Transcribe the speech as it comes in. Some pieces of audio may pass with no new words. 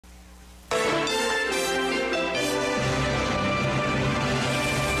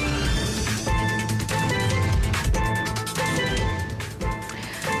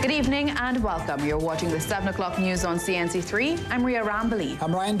Good evening and welcome. You're watching the 7 o'clock news on CNC3. I'm Ria Rambali.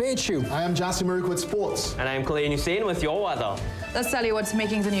 I'm Ryan Bechu. I am Jassi Marik with sports. And I'm Kalain Hussein with your weather. Let's tell you what's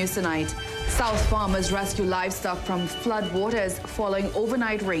making the news tonight. South farmers rescue livestock from flood waters following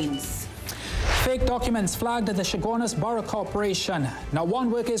overnight rains. Fake documents flagged at the Chaguanas Borough Corporation. Now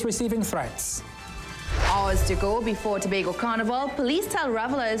one worker is receiving threats. Hours to go before Tobago Carnival. Police tell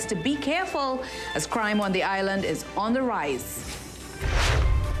revelers to be careful as crime on the island is on the rise.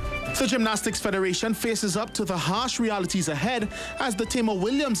 The Gymnastics Federation faces up to the harsh realities ahead as the Tamar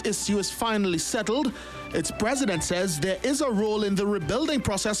Williams issue is finally settled. Its president says there is a role in the rebuilding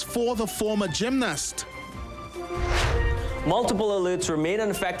process for the former gymnast. Multiple alerts remain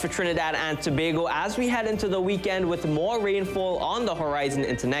in effect for Trinidad and Tobago as we head into the weekend with more rainfall on the horizon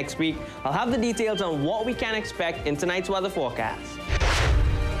into next week. I'll have the details on what we can expect in tonight's weather forecast.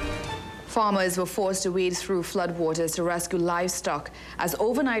 Farmers were forced to wade through floodwaters to rescue livestock as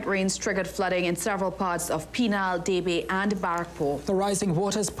overnight rains triggered flooding in several parts of Penal, Debe and Barrackpore. The rising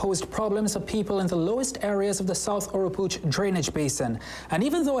waters posed problems for people in the lowest areas of the South Oropouche drainage basin. And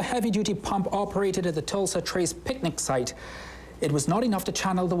even though a heavy-duty pump operated at the Tulsa Trace picnic site, it was not enough to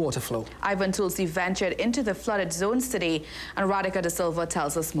channel the water flow. Ivan Tulsi ventured into the flooded zones today, and Radhika De Silva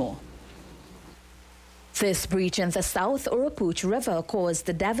tells us more. This breach in the South Oropouche River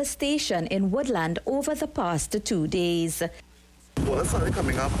caused devastation in woodland over the past 2 days. Water started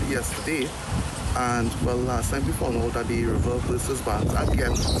coming up yesterday, and well, last time we found out that the river burst its banks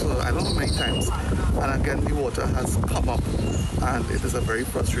again, so I don't know how many times, and again the water has come up, and it is a very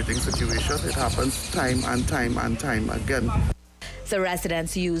frustrating situation. It happens time and time and time again. The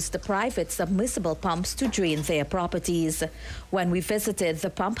residents used the private submersible pumps to drain their properties. When we visited the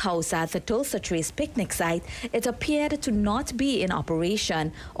pump house at the Tulsa Trace picnic site, it appeared to not be in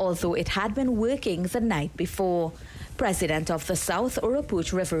operation, although it had been working the night before. President of the South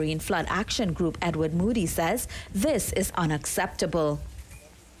Oropouche Riverine Flood Action Group, Edward Moody, says this is unacceptable.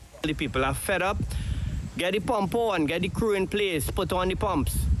 The people are fed up. Get the pump on, get the crew in place, put on the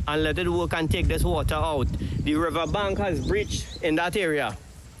pumps, and let it work and take this water out. The riverbank has breached in that area,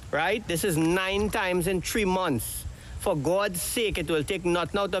 right? This is 9 times in 3 months. For God's sake, it will take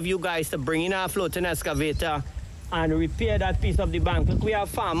nothing out of you guys to bring in a floating excavator and repair that piece of the bank. Look, we have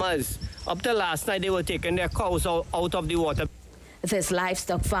farmers. Up till last night, they were taking their cows out of the water. This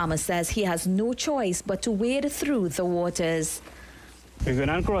livestock farmer says he has no choice but to wade through the waters. We're going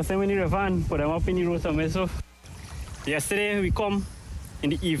to cross them in the river and put them up in the road somewhere. So yesterday we come in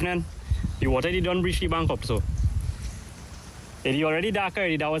the evening, the water didn't reach the bank up, so it already dark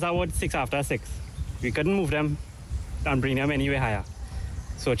already. That was about 6 after 6. We couldn't move them and bring them anywhere higher.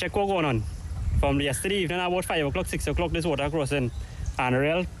 So check what's going on. From yesterday evening about 5 o'clock, 6 o'clock, this water crossing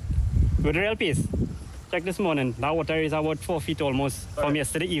and with real pace. Check this morning, that water is about 4 feet almost from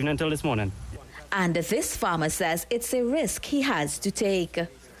yesterday evening till this morning. And this farmer says it's a risk he has to take.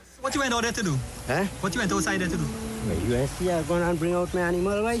 What you went out there to do? Huh? What you went outside there to do? Well, you see, I'm going to bring out my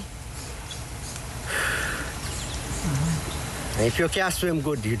animal, right? If you can't swim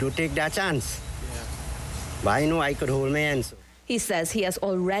good, you don't take that chance. Yeah. But I know I could hold my hands. He says he has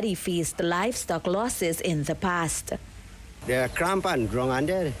already faced livestock losses in the past. They're cramp and drown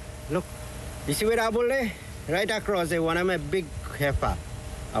under. Look, you see where that bull there? Right across there, one of my big heifer.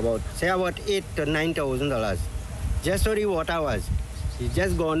 About $8,000 to $9,000. Just so the water was. It's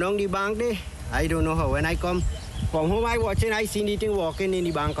just gone down the bank there. I don't know how. When I come from home, I watching, I see the thing walking in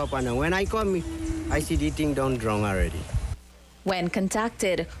the bank up and down. When I come, I see the thing down drown already. When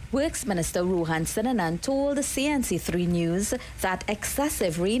contacted, Works Minister Rohan Sinanan told CNC3 News that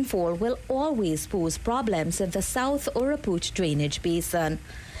excessive rainfall will always pose problems in the South Oropouche drainage basin.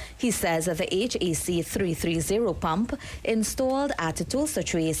 He says the HAC 330 pump installed at Tulsa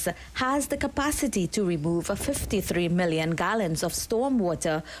Trace has the capacity to remove 53 million gallons of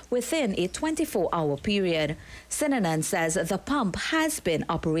stormwater within a 24-hour period. Sinanan says the pump has been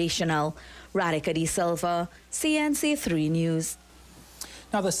operational. Radhika De Silva, CNC3 News.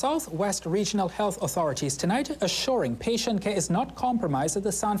 Now, the Southwest Regional Health Authorities tonight assuring patient care is not compromised at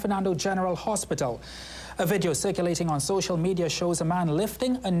the San Fernando General Hospital. A video circulating on social media shows a man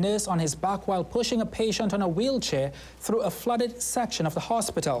lifting a nurse on his back while pushing a patient on a wheelchair through a flooded section of the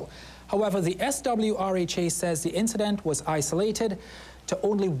hospital. However, the SWRHA says the incident was isolated to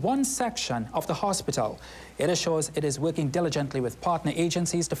only one section of the hospital. It assures it is working diligently with partner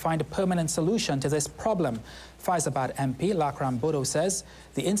agencies to find a permanent solution to this problem. Faizabad MP Lakram Bodo says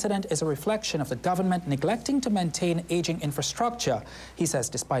the incident is a reflection of the government neglecting to maintain aging infrastructure. He says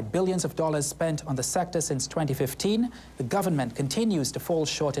despite billions of dollars spent on the sector since 2015, the government continues to fall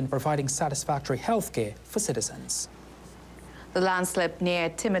short in providing satisfactory health care for citizens. The landslip near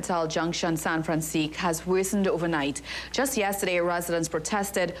Timital Junction, San Francisco, has worsened overnight. Just yesterday, residents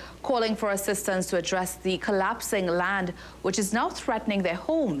protested, calling for assistance to address the collapsing land, which is now threatening their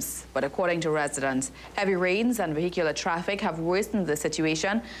homes. But according to residents, heavy rains and vehicular traffic have worsened the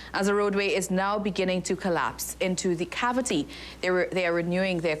situation as the roadway is now beginning to collapse into the cavity. They are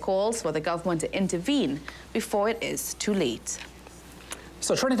renewing their calls for the government to intervene before it is too late.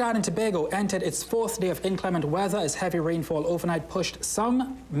 So Trinidad and Tobago entered its fourth day of inclement weather as heavy rainfall overnight pushed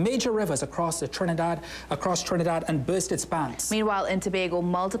some major rivers across Trinidad and burst its banks. Meanwhile, in Tobago,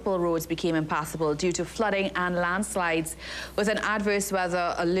 multiple roads became impassable due to flooding and landslides. With an adverse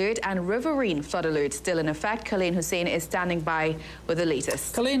weather alert and riverine flood alert still in effect, Khalin Hussein is standing by with the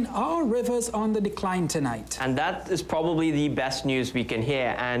latest. Khalin, are rivers on the decline tonight? And that is probably the best news we can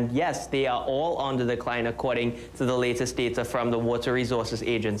hear. And yes, they are all on the decline according to the latest data from the Water Resources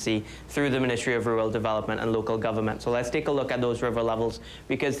Agency through the Ministry of Rural Development and Local Government. So let's take a look at those river levels,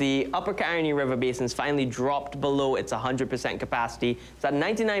 because the Upper Caroni River Basin's finally dropped below its 100% capacity. It's at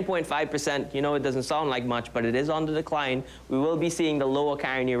 99.5%. You know, it doesn't sound like much, but it is on the decline. We will be seeing the Lower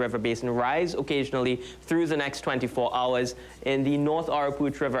Caroni River Basin rise occasionally through the next 24 hours. In the North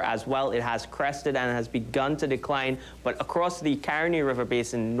Arapooch River as well, it has crested and has begun to decline. But across the Caroni River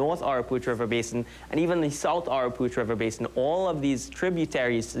Basin, North Arapooch River Basin, and even the South Arapooch River Basin, all of these tributaries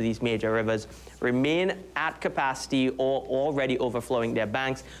to these major rivers remain at capacity or already overflowing their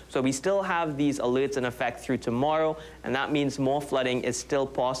banks. So we still have these alerts in effect through tomorrow, and that means more flooding is still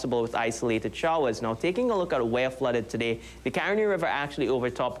possible with isolated showers. Now, taking a look at where flooded today, the Caroni River actually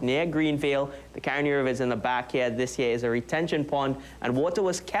overtopped near Greenvale. The Caroni River is in the back here. This here is a retention pond, and water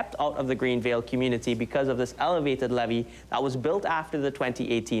was kept out of the Greenvale community because of this elevated levee that was built after the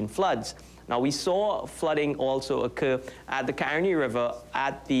 2018 floods. Now, we saw flooding also occur at the Caroni River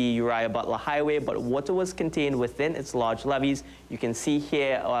at the Uriah Butler Highway, but water was contained within its large levees. You can see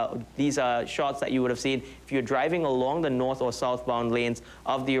here, these are shots that you would have seen if you're driving along the north or southbound lanes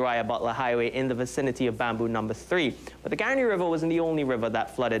of the Uriah Butler Highway in the vicinity of Bamboo number 3. But the Caroni River wasn't the only river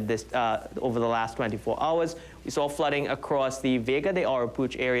that flooded this over the last 24 hours. We saw flooding across the Vega de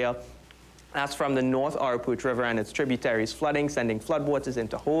Arapooch area. That's from the North Arapooch River and its tributaries flooding, sending floodwaters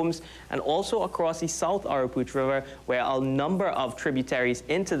into homes, and also across the South Arapooch River, where a number of tributaries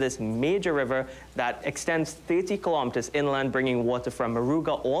into this major river that extends 30 kilometers inland, bringing water from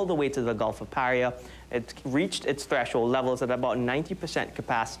Moruga all the way to the Gulf of Paria. It reached its threshold levels at about 90%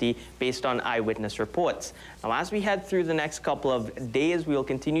 capacity based on eyewitness reports. Now, as we head through the next couple of days, we will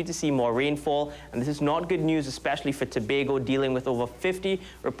continue to see more rainfall, and this is not good news, especially for Tobago, dealing with over 50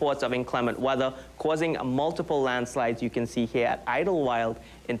 reports of inclement weather, causing multiple landslides you can see here at Idlewild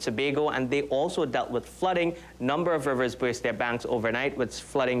in Tobago, and they also dealt with flooding. Number of rivers burst their banks overnight, with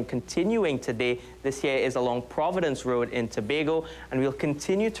flooding continuing today. This here is along Providence Road in Tobago, and we'll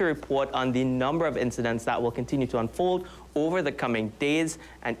continue to report on the number of incidents that will continue to unfold over the coming days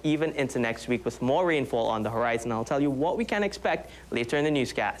and even into next week with more rainfall on the horizon. I'll tell you what we can expect later in the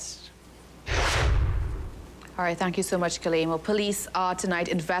newscast. All right, thank you so much, Khalin. Well, police are tonight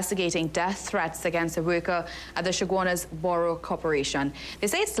investigating death threats against a worker at the Chaguanas Borough Corporation. They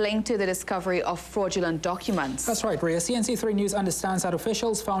say it's linked to the discovery of fraudulent documents. That's right, Rhea. CNC3 News understands that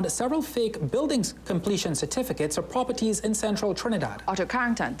officials found several fake buildings completion certificates of properties in central Trinidad. Otto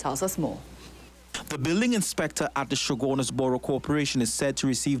Carrington tells us more. The building inspector at the Chaguanas Borough Corporation is said to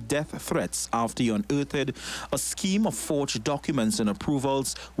receive death threats after he unearthed a scheme of forged documents and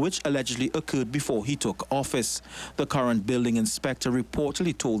approvals which allegedly occurred before he took office. The current building inspector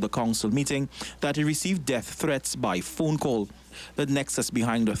reportedly told the council meeting that he received death threats by phone call. The nexus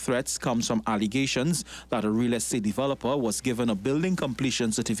behind the threats comes from allegations that a real estate developer was given a building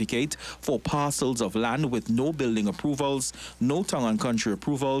completion certificate for parcels of land with no building approvals, no town and country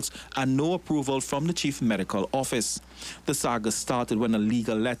approvals, and no approval from the chief medical office. The saga started when a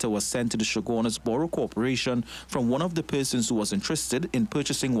legal letter was sent to the Chaguanas Borough Corporation from one of the persons who was interested in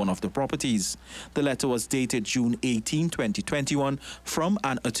purchasing one of the properties. The letter was dated June 18, 2021 from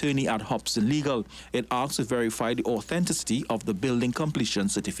an attorney at Hobson Legal. It asked to verify the authenticity of the building completion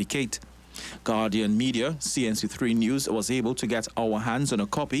certificate. Guardian Media, CNC3 News, was able to get our hands on a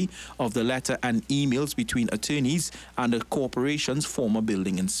copy of the letter and emails between attorneys and the corporation's former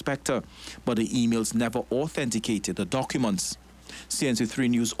building inspector, but the emails never authenticated the documents. CNC3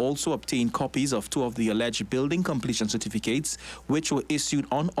 News also obtained copies of two of the alleged building completion certificates, which were issued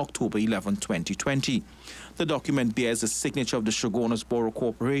on October 11, 2020. The document bears the signature of the Chaguanas Borough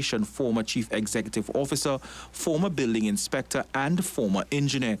Corporation former Chief Executive Officer, former building inspector, and former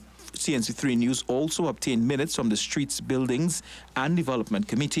engineer. CNC3 News also obtained minutes from the Streets, Buildings and Development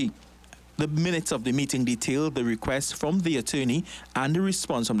Committee. The minutes of the meeting detailed the request from the attorney and the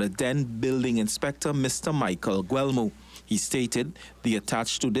response from the then building inspector, Mr. Michael Guelmo. He stated the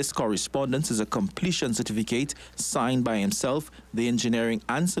attached to this correspondence is a completion certificate signed by himself, the engineering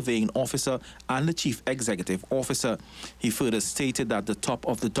and surveying officer, and the chief executive officer. He further stated that the top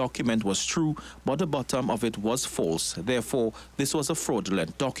of the document was true, but the bottom of it was false. Therefore, this was a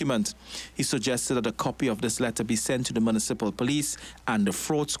fraudulent document. He suggested that a copy of this letter be sent to the municipal police and the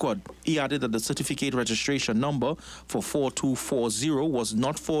fraud squad. He added that the certificate registration number for 4240 was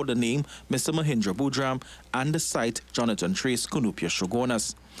not for the name Mr. Mahindra Budram and the site Jonathan Trace Kunupia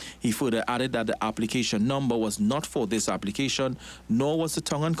Shogunas. He further added that the application number was not for this application, nor was the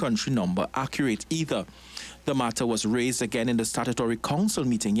tongue and country number accurate either. The matter was raised again in the statutory council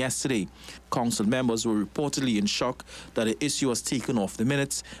meeting yesterday. Council members were reportedly in shock that the issue was taken off the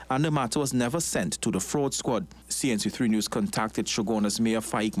minutes and the matter was never sent to the fraud squad. CNC3 News contacted Shogunas Mayor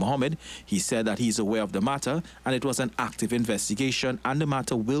Faiq Mohammed. He said that he's aware of the matter and it was an active investigation and the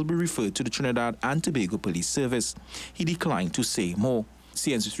matter will be referred to the Trinidad and Tobago Police Service. He declined to say more.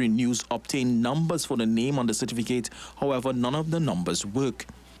 CNC3 News obtained numbers for the name on the certificate, however, none of the numbers work.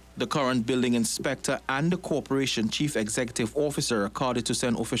 The current building inspector and the corporation chief executive officer are called to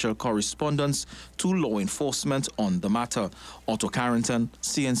send official correspondence to law enforcement on the matter. Otto Carrington,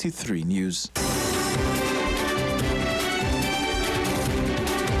 CNC3 News.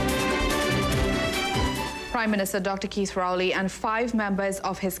 Prime Minister Dr. Keith Rowley and 5 members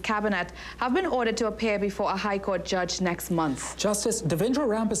of his cabinet have been ordered to appear before a High Court judge next month. Justice Devendra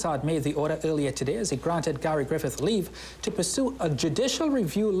Rampersad made the order earlier today as he granted Gary Griffith leave to pursue a judicial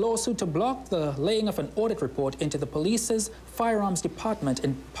review lawsuit to block the laying of an audit report into the police's firearms department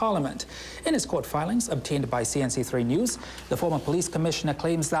in Parliament. In his court filings obtained by CNC3 News, the former police commissioner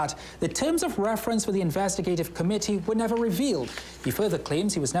claims that the terms of reference for the investigative committee were never revealed. He further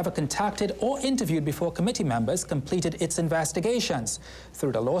claims he was never contacted or interviewed before committee members completed its investigations.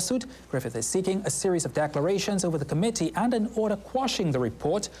 Through the lawsuit, Griffith is seeking a series of declarations over the committee and an order quashing the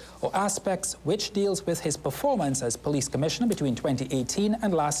report or aspects which deals with his performance as police commissioner between 2018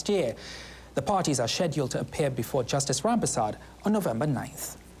 and last year. The parties are scheduled to appear before Justice Rampersad on November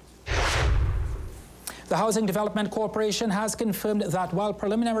 9th. The Housing Development Corporation has confirmed that while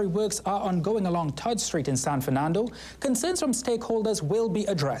preliminary works are ongoing along Todd Street in San Fernando, concerns from stakeholders will be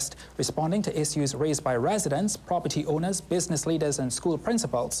addressed, responding to issues raised by residents, property owners, business leaders and school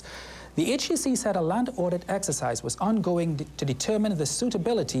principals. The HDC said a land audit exercise was ongoing to determine the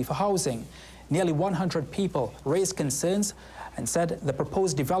suitability for housing. Nearly 100 people raised concerns and said the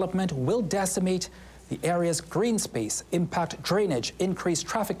proposed development will decimate the area's green space, impact drainage, increase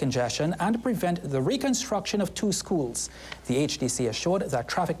traffic congestion, and prevent the reconstruction of 2 schools. The HDC assured that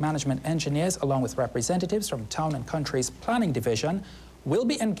traffic management engineers, along with representatives from Town and Country's Planning Division, will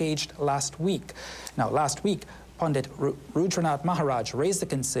be engaged last week. Now, last week, Pandit Rudranath Maharaj raised the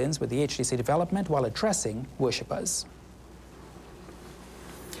concerns with the HDC development while addressing worshippers.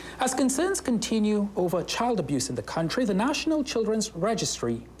 As concerns continue over child abuse in the country, the National Children's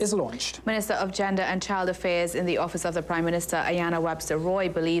Registry is launched. Minister of Gender and Child Affairs in the Office of the Prime Minister, Ayanna Webster Roy,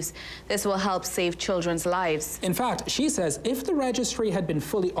 believes this will help save children's lives. In fact, she says if the registry had been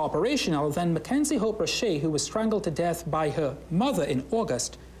fully operational, then Mackenzie Hope Roche, who was strangled to death by her mother in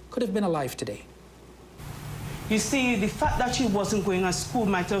August, could have been alive today. You see, the fact that she wasn't going to school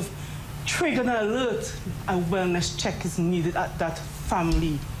might have triggered an alert. A wellness check is needed at that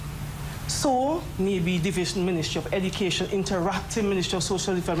family. So, maybe Division Ministry of Education interacting Ministry of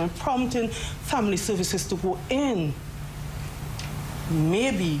Social Development, prompting family services to go in.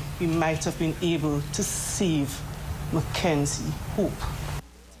 Maybe we might have been able to save Mackenzie Hope.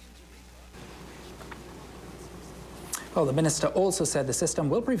 Well, the minister also said the system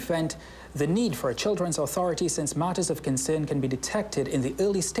will prevent the need for a children's authority since matters of concern can be detected in the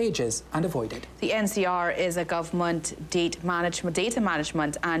early stages and avoided. The NCR is a government data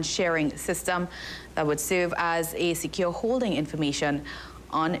management and sharing system that would serve as a secure holding information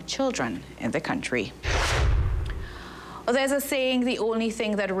on children in the country. Well, there's a saying, the only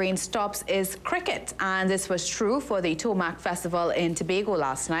thing that rain stops is cricket. And this was true for the Tomac Festival in Tobago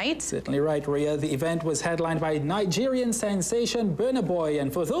last night. Certainly right, Ria. The event was headlined by Nigerian sensation Burna Boy.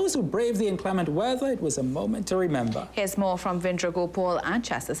 And for those who braved the inclement weather, it was a moment to remember. Here's more from Vindra Gopal and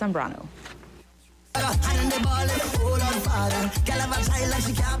Chester Zambrano.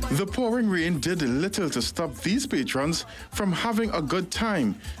 The pouring rain did little to stop these patrons from having a good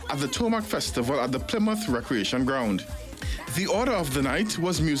time at the Tomac Festival at the Plymouth Recreation Ground. The order of the night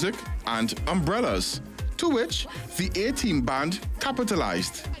was music and umbrellas, to which the A-Team band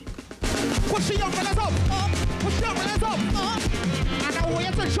capitalized. Push the young fellas up. Push the young fellas up. And I want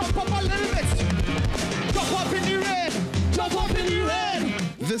you to jump up a little bit. Jump up in the rain. Jump up in the rain.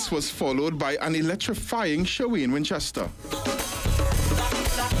 This was followed by an electrifying show in Winchester.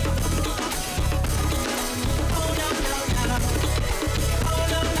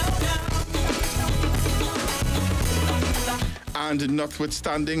 And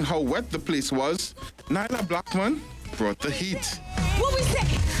notwithstanding how wet the place was, Nyla Blackman brought the heat. What we say?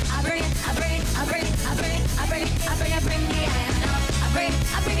 I bring it, I bring it, I bring it, I bring it, I bring it, I bring it, bring the iron up. I bring it,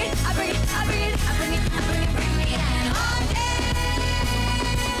 I bring it, I bring it, I bring it, I bring it, I bring it, bring the iron on.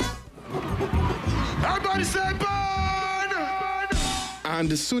 Everybody say burn! And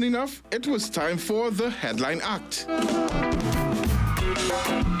soon enough, it was time for the headline act.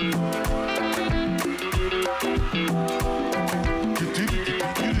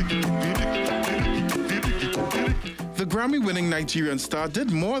 The Grammy-winning Nigerian star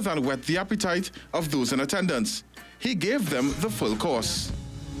did more than whet the appetite of those in attendance. He gave them the full course.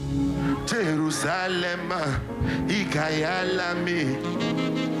 Jerusalem, ikayalami,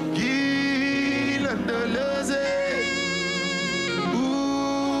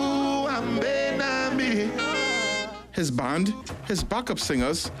 His band, his backup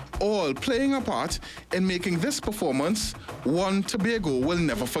singers, all playing a part in making this performance one Tobago will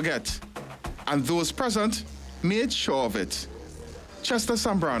never forget. And those present made sure of it. Chester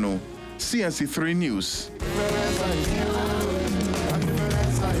Sambrano, CNC3 News.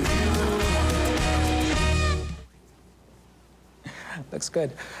 Looks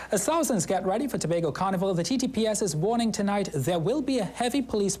good. As thousands get ready for Tobago Carnival, the TTPS is warning tonight there will be a heavy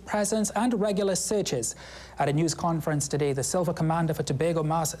police presence and regular searches. At a news conference today, the Silver Commander for Tobago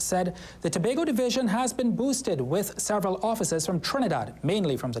Mas said the Tobago Division has been boosted with several officers from Trinidad,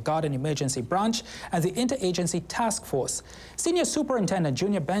 mainly from the Guard and Emergency Branch and the Interagency Task Force. Senior Superintendent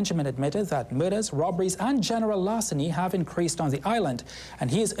Junior Benjamin admitted that murders, robberies and general larceny have increased on the island, and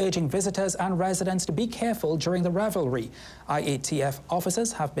he is urging visitors and residents to be careful during the revelry. IATF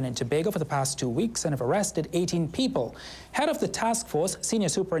officers have been in Tobago for the past 2 weeks and have arrested 18 people. Head of the task force, Senior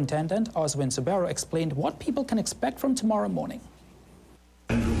Superintendent Oswin Subero, explained what people can expect from tomorrow morning.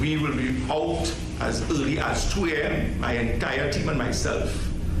 And we will be out as early as 2 a.m., my entire team and myself,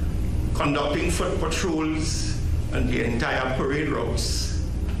 conducting foot patrols and the entire parade routes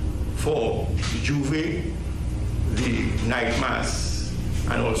for the Juve, the night mass,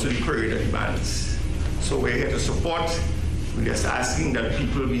 and also the parade of the bands. So we're here to support. We're just asking that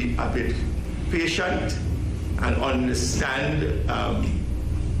people be a bit patient and understand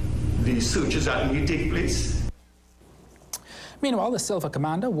the searches that may take place. Meanwhile, the Silver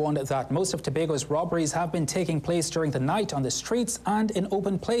Commander warned that most of Tobago's robberies have been taking place during the night on the streets and in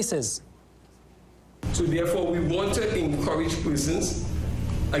open places. So therefore, we want to encourage persons,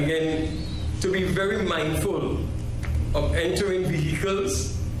 again, to be very mindful of entering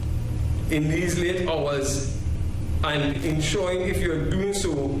vehicles in these late hours and ensuring, if you're doing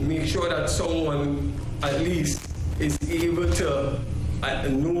so, make sure that someone at least is able to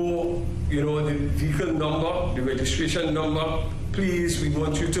know, the vehicle number, the registration number. Please, we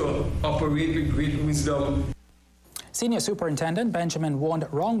want you to operate with great wisdom. Senior Superintendent Benjamin warned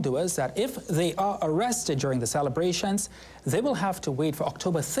wrongdoers that if they are arrested during the celebrations, they will have to wait for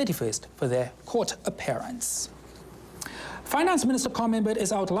October 31st for their court appearance. Finance Minister Com Imbert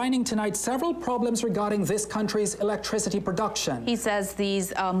is outlining tonight several problems regarding this country's electricity production. He says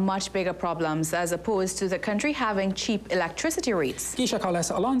these are much bigger problems as opposed to the country having cheap electricity rates. Keisha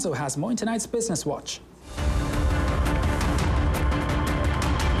Carlesa Alonso has more in tonight's Business Watch.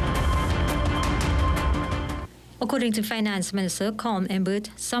 According to Finance Minister Com Imbert,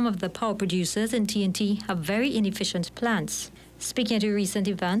 some of the power producers in TNT have very inefficient plants. Speaking at a recent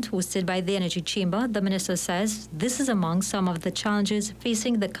event hosted by the Energy Chamber, the minister says this is among some of the challenges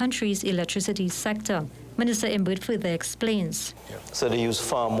facing the country's electricity sector. Minister Imbert further explains. So they use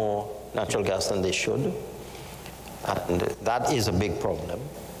far more natural gas than they should, and that is a big problem.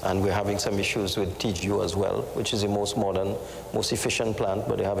 And we're having some issues with TGU as well, which is the most modern, most efficient plant,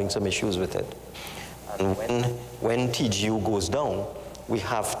 but they're having some issues with it. And when TGU goes down, we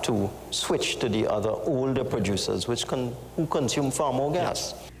have to switch to the other older producers who consume far more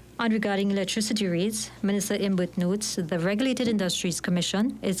gas. And regarding electricity rates, Minister Imbert notes the Regulated Industries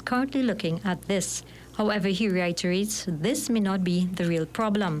Commission is currently looking at this. However, he reiterates this may not be the real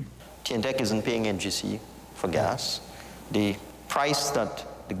problem. TNTEC isn't paying NGC for gas. The price that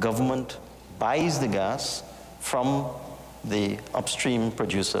the government buys the gas from the upstream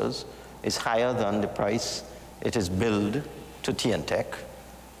producers is higher than the price it is billed to TNTEC.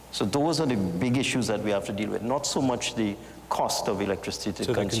 So those are the big issues that we have to deal with, not so much the cost of electricity to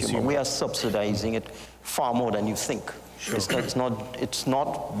the consumer. We are subsidizing it far more than you think. Sure. It's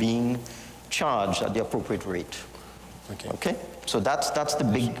not being charged at the appropriate rate. Okay? So that's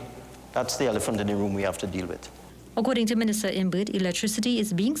the elephant in the room we have to deal with. According to Minister Imbert, electricity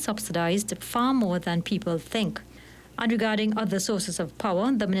is being subsidized far more than people think. And regarding other sources of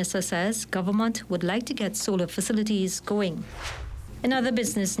power, the minister says government would like to get solar facilities going. In other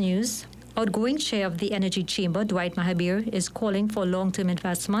business news, outgoing chair of the Energy Chamber, Dwight Mahabir, is calling for long-term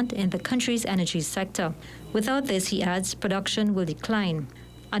investment in the country's energy sector. Without this, he adds, production will decline.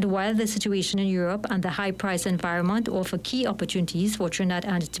 And while the situation in Europe and the high-price environment offer key opportunities for Trinidad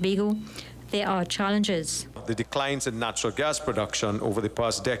and Tobago, there are challenges. The declines in natural gas production over the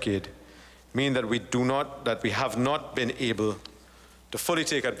past decade mean that we have not been able to fully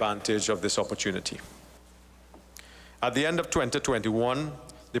take advantage of this opportunity. At the end of 2021,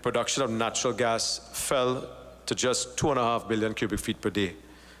 the production of natural gas fell to just 2.5 billion cubic feet per day,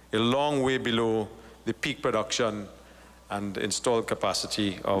 a long way below the peak production and installed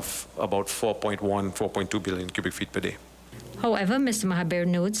capacity of about 4.2 billion cubic feet per day. However, Mr. Mahabir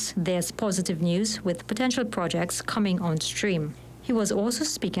notes there's positive news with potential projects coming on stream. He was also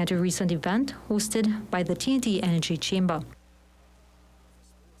speaking at a recent event hosted by the TNT Energy Chamber.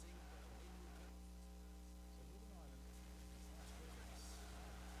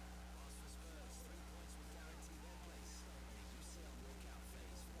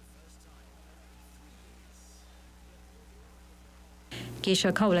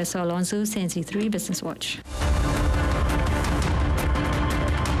 Keisha Kaulesa Alonso, CNC3 Business Watch.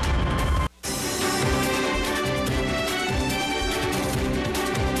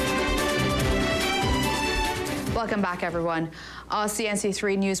 Welcome back, everyone. Our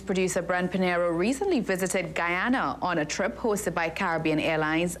CNC3 News producer Brent Pinero recently visited Guyana on a trip hosted by Caribbean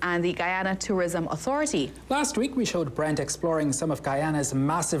Airlines and the Guyana Tourism Authority. Last week, we showed Brent exploring some of Guyana's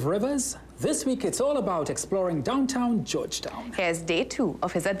massive rivers. This week, it's all about exploring downtown Georgetown. Here's day 2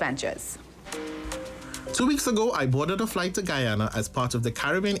 of his adventures. 2 weeks ago, I boarded a flight to Guyana as part of the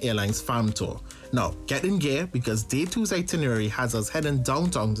Caribbean Airlines farm tour. Now, get in gear because day 2's itinerary has us heading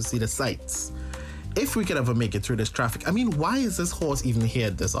downtown to see the sights. If we could ever make it through this traffic, I mean, why is this horse even here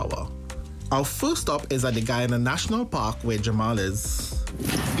at this hour? Our first stop is at the Guyana National Park where Jamal is.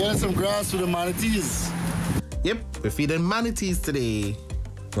 Getting some grass for the manatees. Yep, we're feeding manatees today.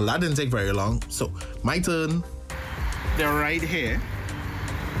 Well, that didn't take very long, so my turn. They're right here.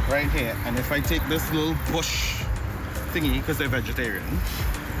 Right here. And if I take this little bush thingy, because they're vegetarian,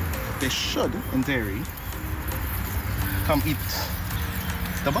 they should, in theory, come eat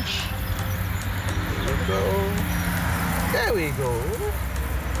the bush. There we go. There we go.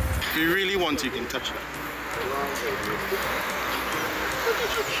 If you really want to, you can touch that.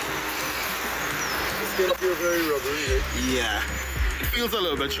 The skin feels very rubbery, right? Yeah. It feels a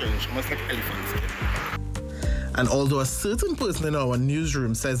little bit strange, almost like elephant skin. And although a certain person in our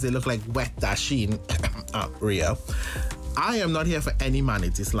newsroom says they look like wet dasheen, Rhea, I am not here for any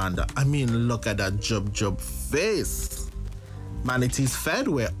manatee slander. I mean, look at that jub face. Manatees fed,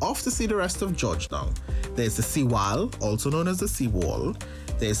 we're off to see the rest of Georgetown. There's the seawall, also known as the seawall.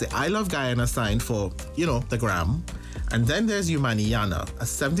 There's the I Love Guyana sign for, you know, the gram. And then there's Umaniana, a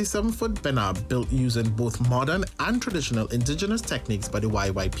 77-foot benab built using both modern and traditional indigenous techniques by the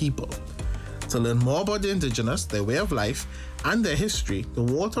YY people. To learn more about the indigenous, their way of life, and their history, the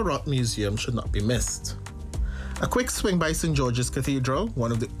Water Rock Museum should not be missed. A quick swing by St. George's Cathedral,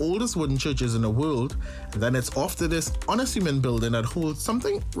 one of the oldest wooden churches in the world, and then it's off to this unassuming building that holds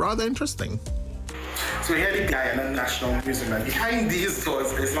something rather interesting. So here at the Guyana National Museum, and behind these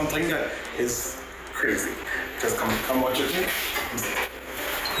doors is something that is crazy. Just come watch it.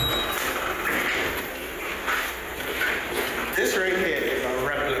 This right here is a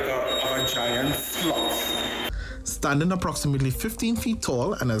replica of a giant sloth. Standing approximately 15 feet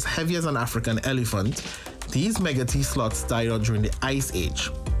tall and as heavy as an African elephant, these megatee sloths died out during the Ice Age.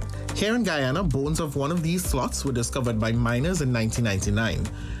 Here in Guyana, bones of one of these sloths were discovered by miners in 1999.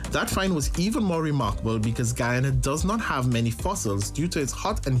 That find was even more remarkable because Guyana does not have many fossils due to its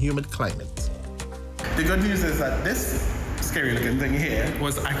hot and humid climate. The good news is that this scary looking thing here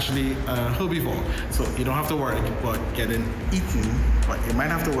was actually a herbivore. So you don't have to worry about getting eaten, but you might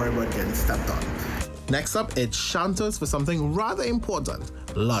have to worry about getting stepped on. Next up, it's Shanta's for something rather important,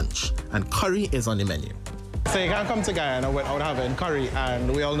 lunch, and curry is on the menu. So you can't come to Guyana without having curry,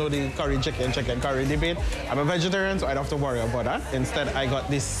 and we all know the chicken curry debate. I'm a vegetarian, so I don't have to worry about that. Instead, I got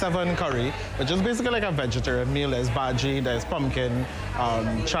the 7 curry, which is basically like a vegetarian meal. There's bhaji, there's pumpkin,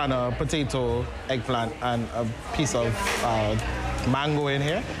 chana, potato, eggplant, and a piece of mango in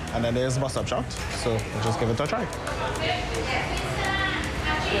here, and then there's bus-up shot. So we'll just give it a try.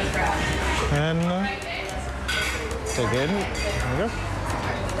 And take it in. There we go.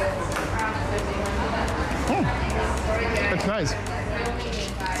 It's nice.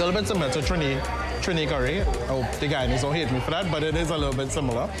 It's a little bit similar to Trini curry. I hope the Guyanese don't hate me for that, but it is a little bit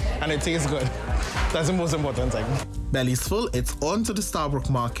similar, and it tastes good. That's the most important thing. Belly's full, it's on to the Starbrook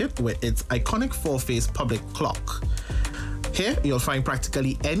Market with its iconic four-face public clock. Here, you'll find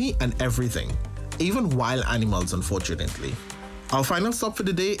practically any and everything, even wild animals, unfortunately. Our final stop for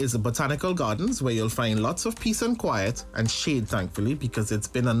the day is the Botanical Gardens, where you'll find lots of peace and quiet, and shade, thankfully, because it's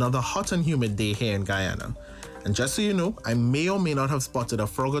been another hot and humid day here in Guyana. And just so you know, I may or may not have spotted a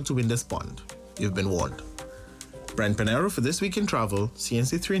frog or two in this pond. You've been warned. Brent Pinero for This Week in Travel,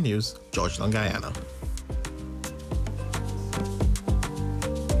 CNC3 News, Georgetown, Guyana.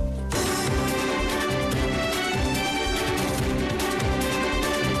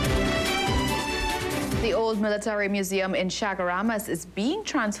 The Old Military Museum in Chaguaramas is being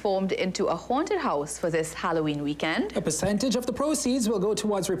transformed into a haunted house for this Halloween weekend. A percentage of the proceeds will go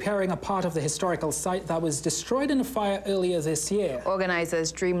towards repairing a part of the historical site that was destroyed in a fire earlier this year.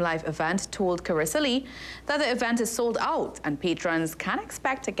 Organizers Dream Life Event told Carissa Lee that the event is sold out and patrons can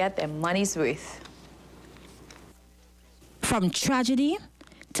expect to get their money's worth. From tragedy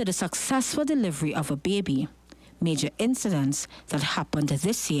to the successful delivery of a baby, major incidents that happened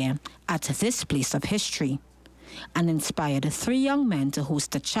this year at this place of history and inspired 3 young men to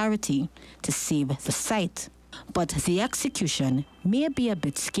host a charity to save the site. But the execution may be a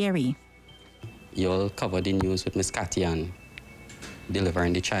bit scary. You'll cover the news with Miss Katian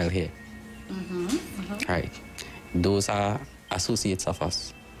delivering the child here. Right. Those are associates of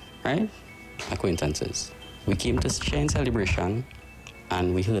us, right? Acquaintances. We came to share in celebration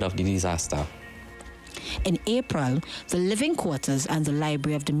and we heard of the disaster. In April, the living quarters and the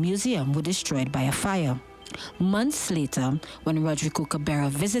library of the museum were destroyed by a fire. Months later, when Rodrigo Cabrera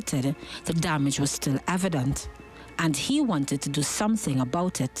visited, the damage was still evident, and he wanted to do something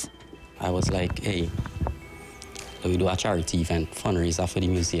about it. I was like, hey, we do a charity event, fundraiser for the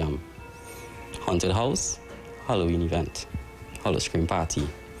museum. Haunted house, Halloween event, Hollow Scream party.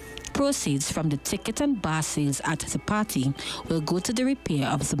 Proceeds from the ticket and bar sales at the party will go to the repair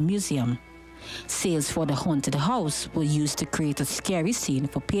of the museum. Sales for the haunted house were used to create a scary scene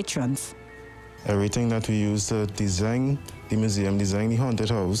for patrons. Everything that we used to design the museum, design the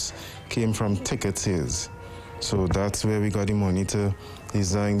haunted house, came from ticket sales. So that's where we got the money to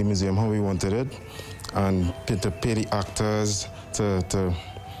design the museum how we wanted it, and to pay the actors, to the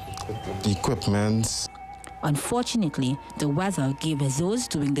equipment. Unfortunately, the weather gave those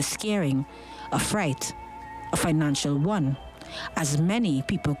doing the scaring a fright, a financial one, as many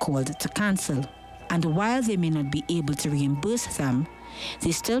people called to cancel. And while they may not be able to reimburse them,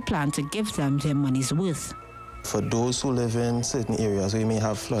 they still plan to give them their money's worth. For those who live in certain areas where we may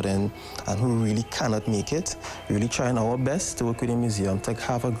have flooding and who really cannot make it, we're really trying our best to work with the museum to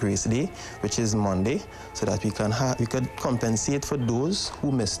have a grace day, which is Monday, so that we could compensate for those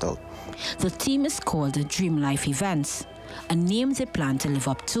who missed out. The team is called Dream Life Events, a name they plan to live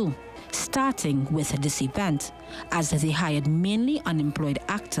up to, starting with this event, as they hired mainly unemployed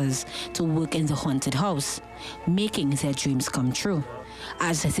actors to work in the haunted house, making their dreams come true,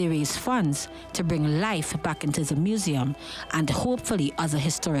 as they raise funds to bring life back into the museum and hopefully other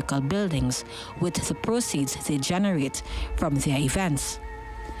historical buildings with the proceeds they generate from their events.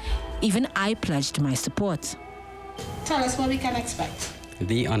 Even I pledged my support. Tell us what we can expect.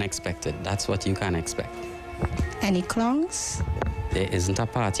 The unexpected, that's what you can expect. Any clowns? There isn't a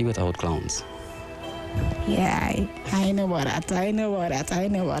party without clowns. Yeah, I know about that. I know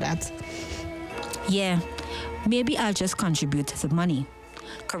about that. Yeah, maybe I'll just contribute the money.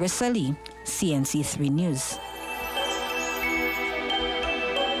 Carissa Lee, CNC3 News.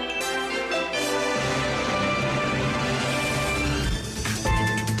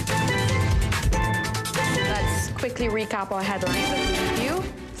 Let's quickly recap our headlines as we review.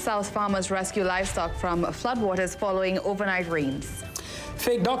 South farmers rescue livestock from floodwaters following overnight rains.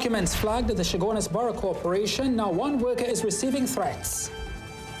 Fake documents flagged at the Chaguanas Borough Corporation. Now one worker is receiving threats.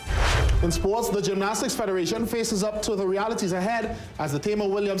 In sports, the Gymnastics Federation faces up to the realities ahead as the Tamar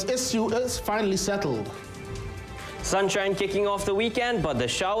Williams issue is finally settled. Sunshine kicking off the weekend, but the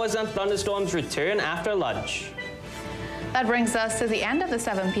showers and thunderstorms return after lunch. That brings us to the end of the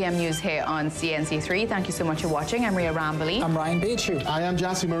 7 p.m. news here on CNC3. Thank you so much for watching. I'm Ria Rambali. I'm Ryan Beachu. I am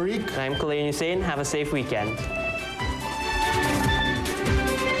Jassy Marique. I'm Kalain Hussein. Have a safe weekend.